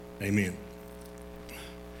Amen.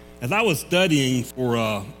 As I was studying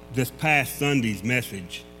for this past Sunday's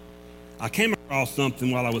message, I came across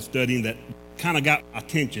something while I was studying that kind of got my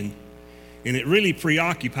attention, and it really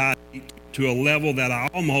preoccupied me to a level that I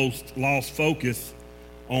almost lost focus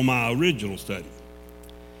on my original study.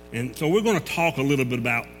 And so we're going to talk a little bit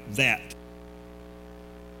about that.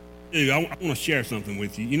 I want to share something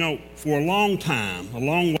with you. You know, for a long time,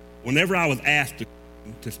 whenever I was asked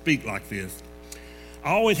to speak like this,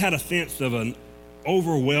 I always had a sense of an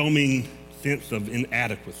overwhelming sense of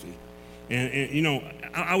inadequacy. And you know,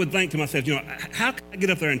 I would think to myself, you know, how can I get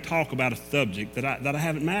up there and talk about a subject that I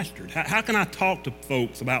haven't mastered? How can I talk to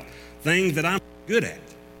folks about things that I'm good at?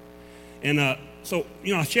 And so,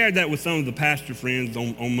 you know, I shared that with some of the pastor friends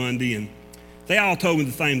on Monday, and they all told me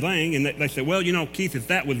the same thing. And they said, well, you know, Keith, if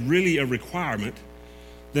that was really a requirement,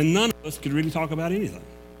 then none of us could really talk about anything.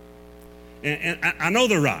 And I know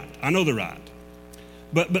they're right. I know they're right.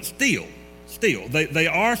 But still, they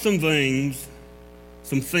are some things,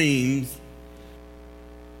 some themes,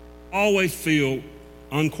 always feel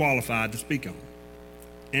unqualified to speak on.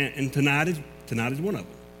 And tonight is one of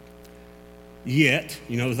them. Yet,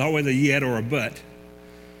 you know, there's always a yet or a but.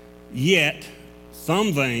 Yet,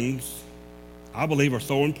 some things I believe are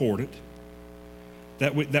so important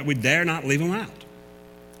that we dare not leave them out.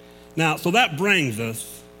 Now, so that brings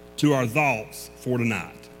us to our thoughts for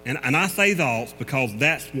tonight. And I say thoughts because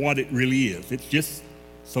that's what it really is. It's just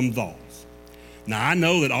some thoughts. Now, I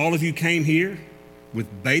know that all of you came here with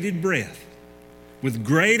bated breath, with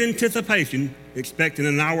great anticipation, expecting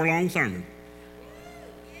an hour-long sermon.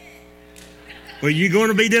 Well, you're going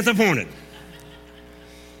to be disappointed.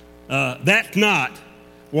 That's not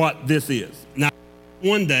what this is. Now,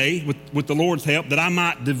 one day, with the Lord's help, that I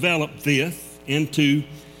might develop this into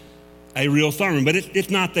a real sermon, but it's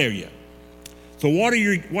not there yet. So what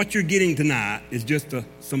you're getting tonight is just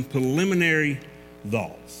some preliminary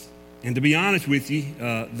thoughts. And to be honest with you,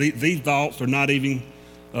 these thoughts are not even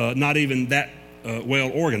that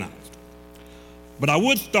well organized. But I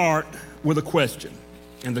would start with a question.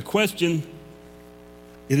 And the question,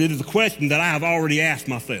 it is a question that I have already asked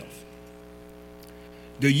myself.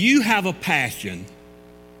 Do you have a passion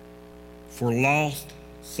for lost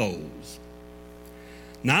souls?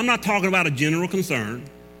 Now, I'm not talking about a general concern.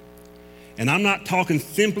 And I'm not talking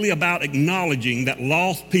simply about acknowledging that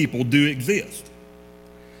lost people do exist.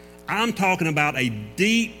 I'm talking about a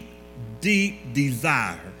deep, deep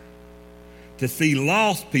desire to see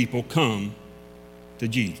lost people come to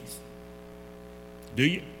Jesus. Do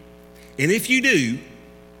you? And if you do,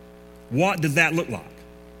 what does that look like?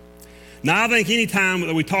 Now, I think any time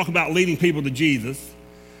that we talk about leading people to Jesus,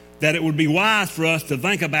 that it would be wise for us to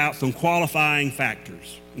think about some qualifying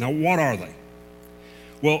factors. Now, what are they?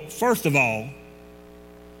 Well, first of all,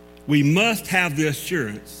 we must have the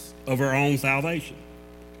assurance of our own salvation.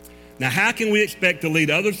 Now, how can we expect to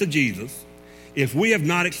lead others to Jesus if we have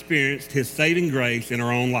not experienced his saving grace in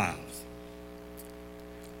our own lives?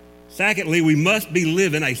 Secondly, we must be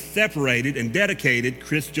living a separated and dedicated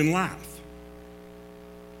Christian life.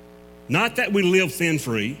 Not that we live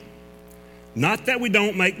sin-free, not that we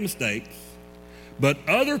don't make mistakes, but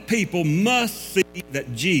other people must see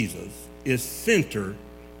that Jesus is center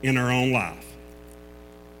in our own life.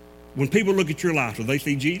 When people look at your life, do they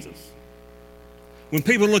see Jesus? When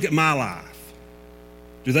people look at my life,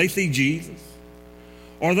 do they see Jesus?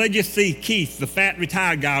 Or they just see Keith, the fat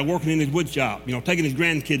retired guy working in his wood shop, you know, taking his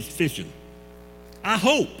grandkids fishing? I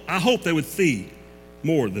hope they would see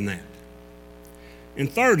more than that.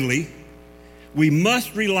 And thirdly, we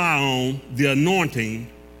must rely on the anointing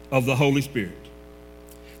of the Holy Spirit.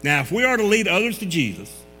 Now, if we are to lead others to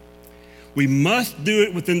Jesus, we must do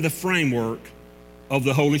it within the framework of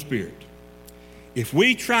the Holy Spirit. If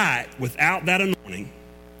we try it without that anointing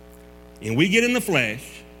and we get in the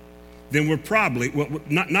flesh, then we're probably, well,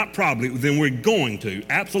 not probably, then we're going to,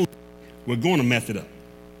 absolutely, we're going to mess it up.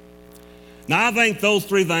 Now, I think those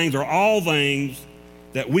three things are all things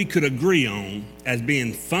that we could agree on as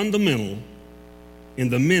being fundamental in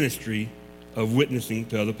the ministry of witnessing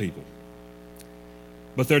to other people.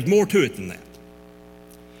 But there's more to it than that.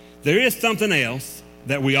 There is something else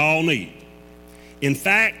that we all need. In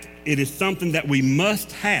fact, it is something that we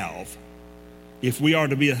must have if we are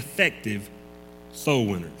to be effective soul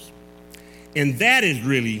winners. And that is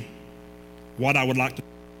really what I would like to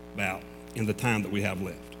talk about in the time that we have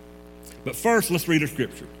left. But first, let's read our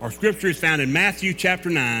scripture. Our scripture is found in Matthew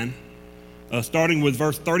chapter 9, starting with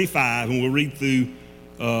verse 35, and we'll read through,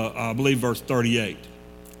 I believe, verse 38.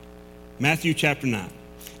 Matthew chapter 9.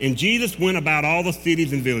 And Jesus went about all the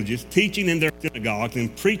cities and villages, teaching in their synagogues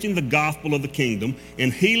and preaching the gospel of the kingdom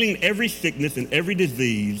and healing every sickness and every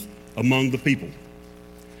disease among the people.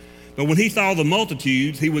 But when he saw the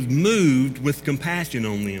multitudes, he was moved with compassion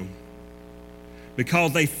on them,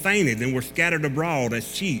 because they fainted and were scattered abroad as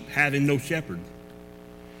sheep having no shepherd.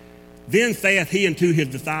 Then saith he unto his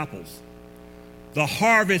disciples, the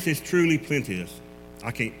harvest is truly plenteous.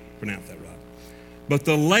 I can't pronounce that right. But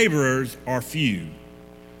the laborers are few.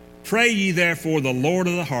 Pray ye therefore the Lord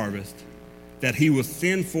of the harvest, that he will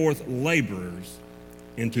send forth laborers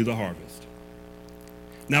into the harvest.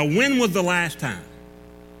 Now, when was the last time?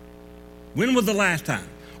 When was the last time?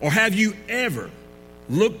 Or have you ever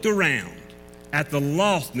looked around at the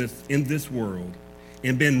lostness in this world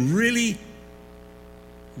and been really,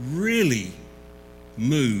 really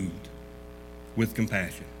moved with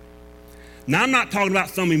compassion? Now, I'm not talking about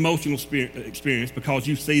some emotional experience because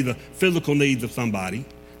you see the physical needs of somebody.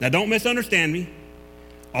 Now, don't misunderstand me.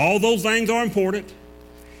 All those things are important,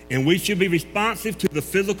 and we should be responsive to the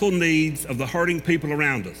physical needs of the hurting people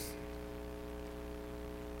around us.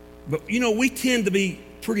 But, we tend to be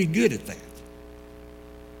pretty good at that.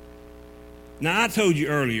 Now, I told you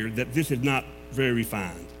earlier that this is not very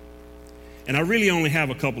refined, and I really only have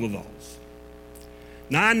a couple of those.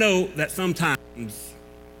 Now, I know that sometimes,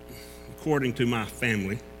 according to my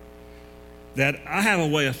family, that I have a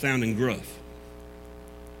way of sounding gruff.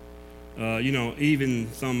 Even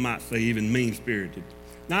some might say even mean-spirited.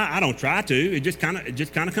 Now, I don't try to. It just kind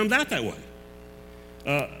of comes out that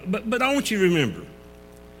way. But I want you to remember,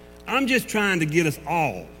 I'm just trying to get us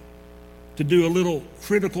all to do a little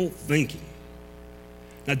critical thinking.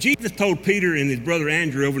 Now, Jesus told Peter and his brother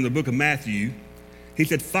Andrew over in the book of Matthew, he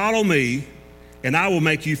said, follow me, and I will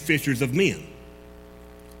make you fishers of men.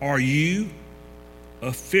 Are you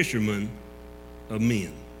a fisherman of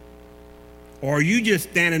men? Or are you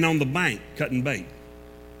just standing on the bank cutting bait?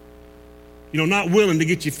 Not willing to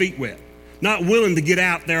get your feet wet, not willing to get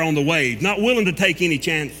out there on the waves, not willing to take any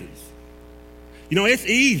chances. It's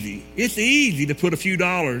easy. It's easy to put a few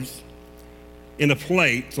dollars in a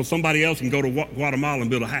plate so somebody else can go to Guatemala and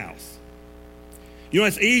build a house.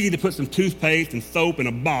 It's easy to put some toothpaste and soap in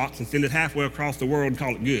a box and send it halfway across the world and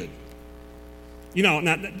call it good.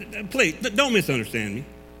 Now, please, don't misunderstand me.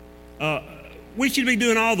 We should be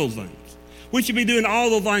doing all those things. We should be doing all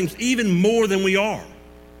those things even more than we are.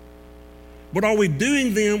 But are we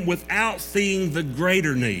doing them without seeing the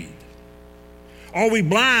greater need? Are we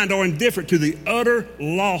blind or indifferent to the utter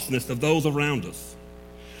lostness of those around us?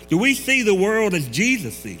 Do we see the world as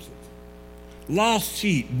Jesus sees it? Lost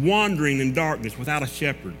sheep wandering in darkness without a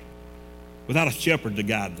shepherd to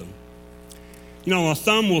guide them.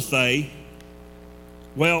 Some will say,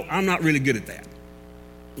 well, I'm not really good at that.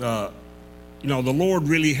 The Lord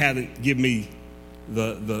really hasn't given me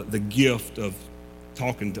the gift of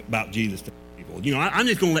talking about Jesus to people. I'm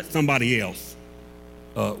just going to let somebody else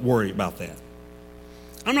worry about that.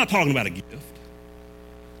 I'm not talking about a gift.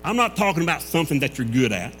 I'm not talking about something that you're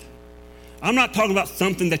good at. I'm not talking about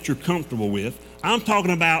something that you're comfortable with. I'm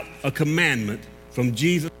talking about a commandment from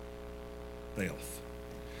Jesus himself.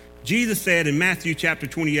 Jesus said in Matthew chapter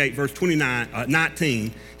 28, verse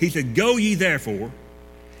 19, he said, go ye therefore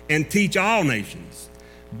and teach all nations,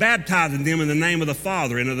 baptizing them in the name of the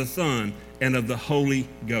Father and of the Son and of the Holy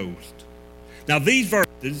Ghost. Now these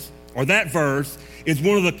verses, or that verse, is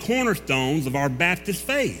one of the cornerstones of our Baptist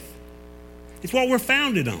faith. It's what we're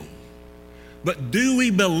founded on. But do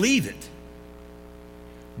we believe it?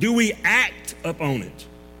 Do we act upon it?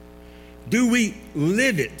 Do we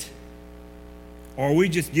live it? Or are we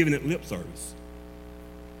just giving it lip service?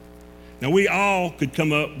 Now, we all could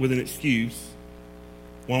come up with an excuse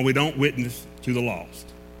why we don't witness to the lost.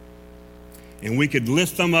 And we could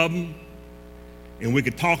list some of them, and we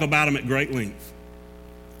could talk about them at great length.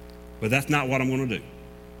 But that's not what I'm going to do.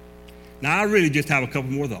 Now, I really just have a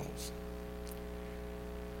couple more of those.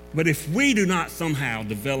 But if we do not somehow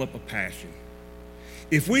develop a passion,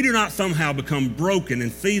 if we do not somehow become broken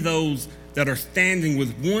and see those that are standing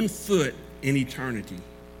with one foot in eternity,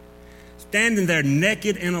 standing there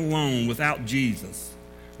naked and alone without Jesus,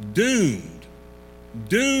 doomed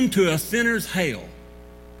to a sinner's hell,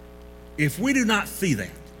 if we do not see that,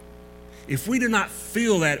 if we do not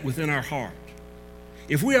feel that within our heart,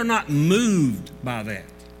 if we are not moved by that,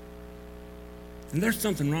 then there's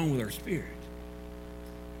something wrong with our spirit.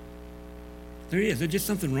 There is. There's just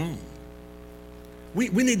something wrong. We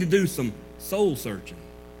need to do some soul searching.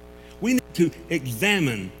 We need to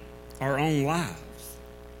examine our own lives.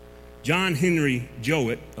 John Henry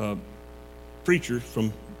Jowett, a preacher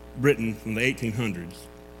from Britain from the 1800s,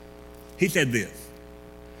 he said this: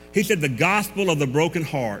 He said the gospel of the broken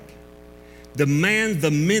heart demands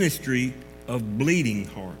the ministry of bleeding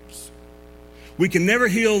hearts. We can never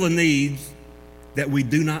heal the needs that we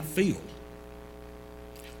do not feel.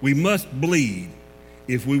 We must bleed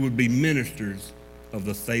if we would be ministers of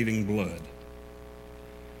the saving blood.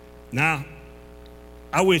 Now,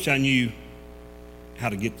 I wish I knew how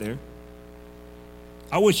to get there.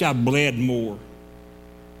 I wish I bled more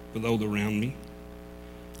for those around me.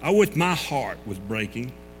 I wish my heart was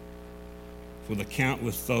breaking for the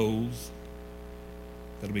countless souls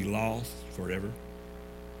that'll be lost forever.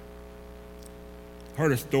 I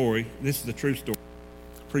heard a story. This is a true story.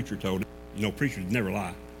 A preacher told it. You know, preachers never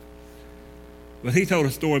lie. But he told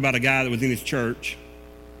a story about a guy that was in his church,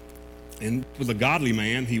 and was a godly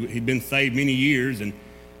man. He'd been saved many years, and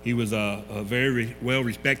he was a very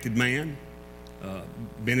well-respected man,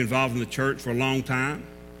 been involved in the church for a long time.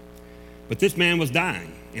 But this man was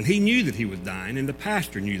dying, and he knew that he was dying, and the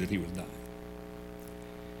pastor knew that he was dying.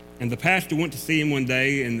 And the pastor went to see him one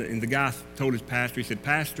day, and the guy told his pastor, he said,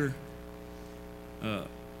 "Pastor,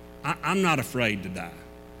 I'm not afraid to die."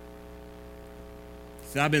 He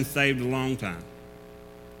said, "I've been saved a long time."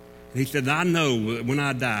 And he said, "I know that when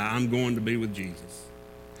I die, I'm going to be with Jesus."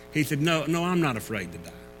 He said, no, I'm not afraid to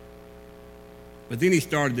die." But then he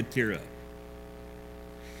started to tear up.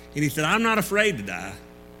 And he said, "I'm not afraid to die."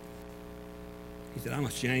 He said, "I'm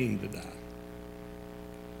ashamed to die."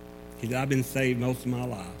 He said, "I've been saved most of my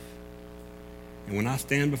life. And when I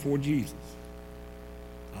stand before Jesus,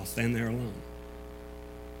 I'll stand there alone.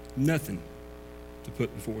 Nothing to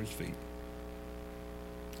put before his feet."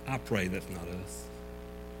 I pray that's not us.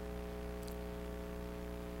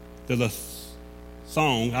 There's a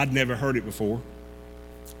song, I'd never heard it before.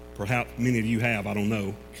 Perhaps many of you have, I don't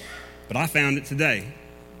know. But I found it today,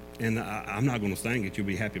 and I'm not going to sing it. You'll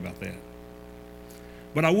be happy about that.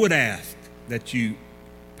 But I would ask that you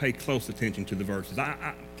pay close attention to the verses.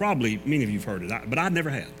 Probably many of you have heard it, but I never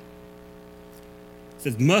had. It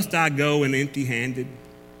says, "Must I go in empty-handed?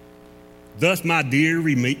 Thus my dear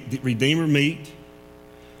Redeemer meet?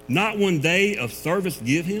 Not one day of service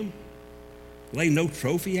give him? Lay no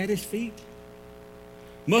trophy at his feet?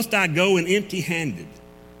 Must I go in empty-handed?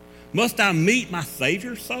 Must I meet my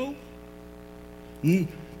Savior so?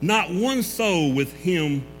 Not one soul with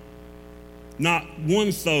him, not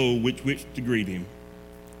one soul with which to greet him.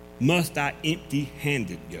 Must I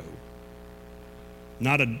empty-handed go?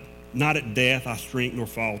 Not at death I shrink nor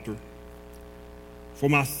falter, for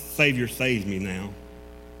my Savior saves me now.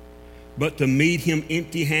 But to meet him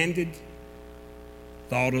empty-handed,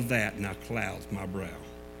 thought of that now clouds my brow.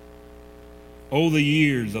 Oh, the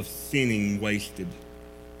years of sinning wasted,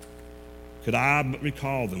 could I but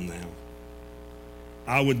recall them now,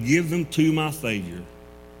 I would give them to my Savior.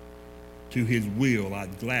 To his will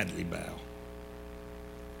I'd gladly bow.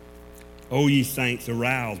 O ye saints,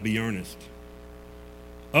 arouse, be earnest.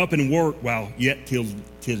 Up and work while yet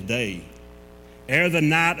 'tis day. Ere the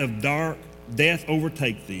night of dark death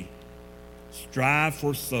overtake thee, strive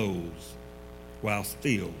for souls while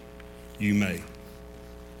still you may.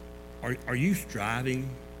 Are you striving?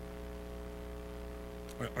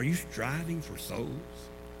 Are you striving for souls?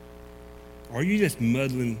 Or are you just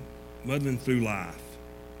muddling through life,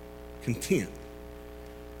 content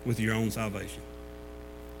with your own salvation?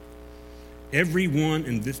 Everyone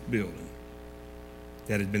in this building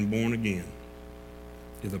that has been born again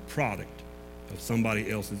is a product of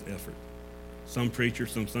somebody else's effort. Some preacher,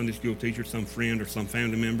 some Sunday school teacher, some friend, or some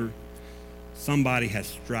family member. Somebody has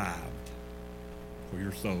strived for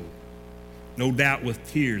your soul. No doubt with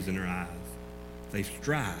tears in their eyes. They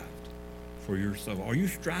strived for your soul. Are you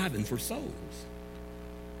striving for souls?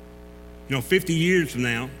 50 years from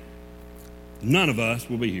now, none of us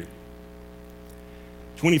will be here.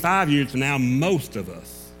 25 years from now, most of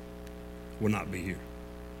us will not be here.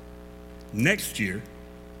 Next year,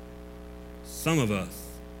 some of us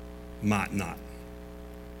might not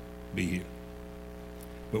be here.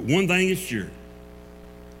 But one thing is sure.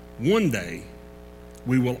 One day,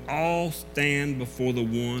 we will all stand before the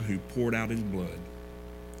one who poured out his blood,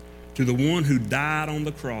 to the one who died on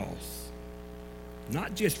the cross,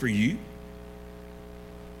 not just for you,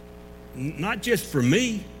 not just for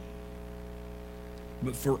me,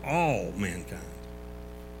 but for all mankind.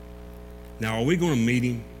 Now, are we going to meet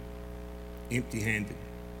him empty-handed?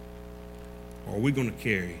 Or are we going to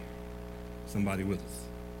carry somebody with us?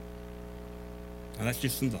 Now, that's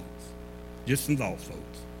just some thoughts. Just some thoughts,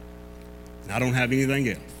 folks. And I don't have anything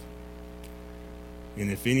else.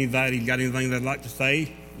 And if anybody got anything they'd like to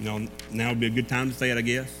say, now would be a good time to say it, I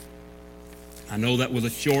guess. I know that was a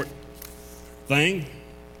short thing,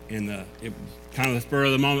 and it was kind of a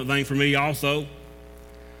spur-of-the-moment thing for me also.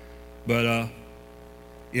 But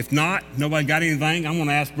if not, nobody got anything, I'm going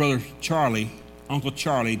to ask Brother Charlie, Uncle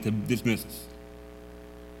Charlie, to dismiss us.